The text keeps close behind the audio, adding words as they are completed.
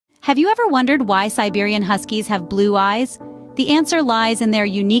Have you ever wondered why Siberian Huskies have blue eyes? The answer lies in their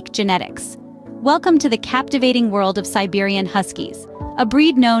unique genetics. Welcome to the captivating world of Siberian Huskies, a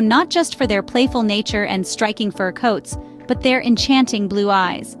breed known not just for their playful nature and striking fur coats, but their enchanting blue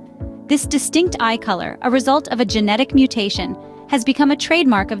eyes. This distinct eye color, a result of a genetic mutation, has become a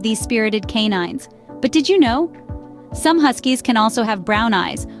trademark of these spirited canines. But did you know? Some Huskies can also have brown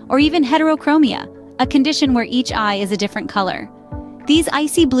eyes, or even heterochromia, a condition where each eye is a different color. These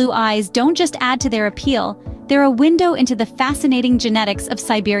icy blue eyes don't just add to their appeal, they're a window into the fascinating genetics of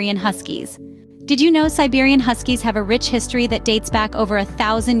Siberian Huskies. Did you know Siberian Huskies have a rich history that dates back over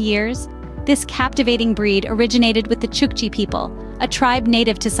 1,000 years? This captivating breed originated with the Chukchi people, a tribe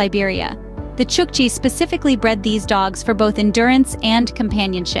native to Siberia. The Chukchi specifically bred these dogs for both endurance and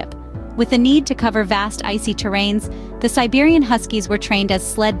companionship. With a need to cover vast icy terrains, the Siberian Huskies were trained as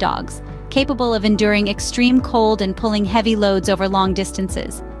sled dogs, capable of enduring extreme cold and pulling heavy loads over long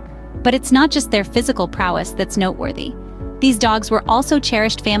distances. But it's not just their physical prowess that's noteworthy. These dogs were also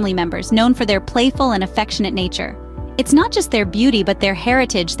cherished family members known for their playful and affectionate nature. It's not just their beauty but their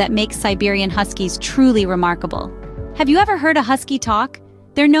heritage that makes Siberian Huskies truly remarkable. Have you ever heard a husky talk?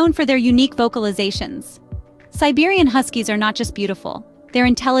 They're known for their unique vocalizations. Siberian Huskies are not just beautiful. They're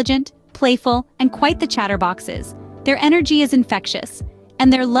intelligent, playful, and quite the chatterboxes. Their energy is infectious,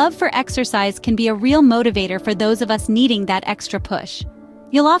 and their love for exercise can be a real motivator for those of us needing that extra push.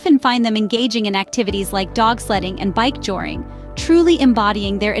 You'll often find them engaging in activities like dog sledding and bike joring, truly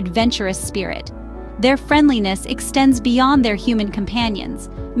embodying their adventurous spirit. Their friendliness extends beyond their human companions,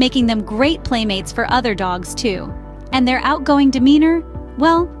 making them great playmates for other dogs too. And their outgoing demeanor?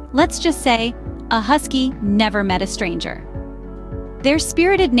 Well, let's just say, a husky never met a stranger. Their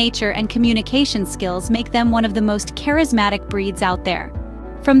spirited nature and communication skills make them one of the most charismatic breeds out there.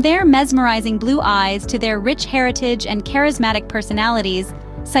 From their mesmerizing blue eyes to their rich heritage and charismatic personalities,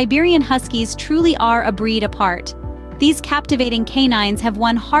 Siberian Huskies truly are a breed apart. These captivating canines have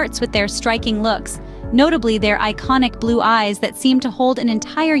won hearts with their striking looks, notably their iconic blue eyes that seem to hold an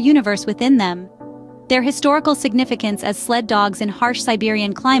entire universe within them. Their historical significance as sled dogs in harsh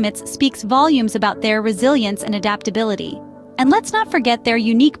Siberian climates speaks volumes about their resilience and adaptability. And let's not forget their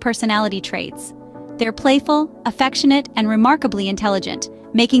unique personality traits. They're playful, affectionate, and remarkably intelligent,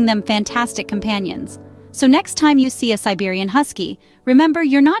 making them fantastic companions. So next time you see a Siberian Husky, remember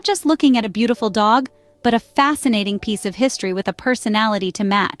you're not just looking at a beautiful dog, but a fascinating piece of history with a personality to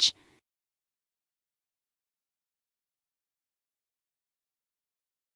match.